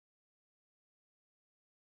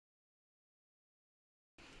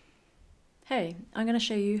Hey, I'm going to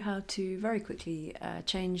show you how to very quickly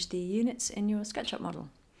change the units in your SketchUp model.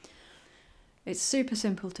 It's super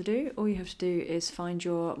simple to do. All you have to do is find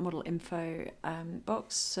your model info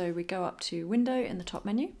box. So we go up to Window in the top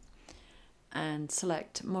menu and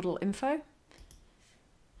select Model Info.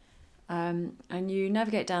 And you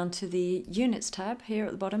navigate down to the Units tab here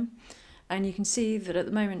at the bottom. And you can see that at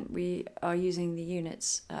the moment we are using the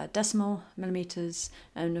units decimal, millimeters,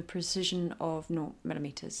 and a precision of 0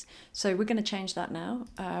 millimeters. So we're going to change that now.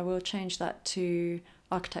 We'll change that to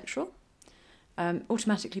architectural.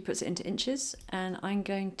 Automatically puts it into inches, and I'm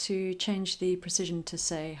going to change the precision to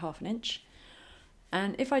say 1/2 inch.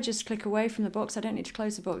 And if I just click away from the box, I don't need to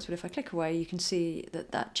close the box, but if I click away, you can see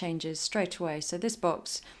that that changes straight away. So this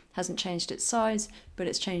box hasn't changed its size, but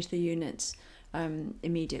it's changed the units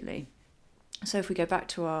immediately. So if we go back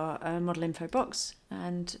to our model info box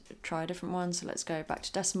and try a different one, so let's go back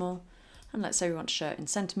to decimal, and let's say we want to show it in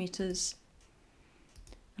centimeters,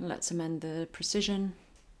 and let's amend the precision.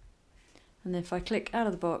 And then if I click out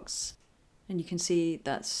of the box, and you can see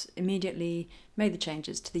that's immediately made the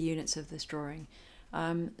changes to the units of this drawing.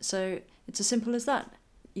 So it's as simple as that.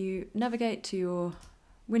 You navigate to your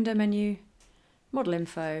window menu, model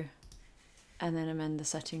info, and then amend the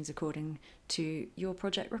settings according to your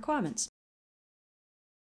project requirements.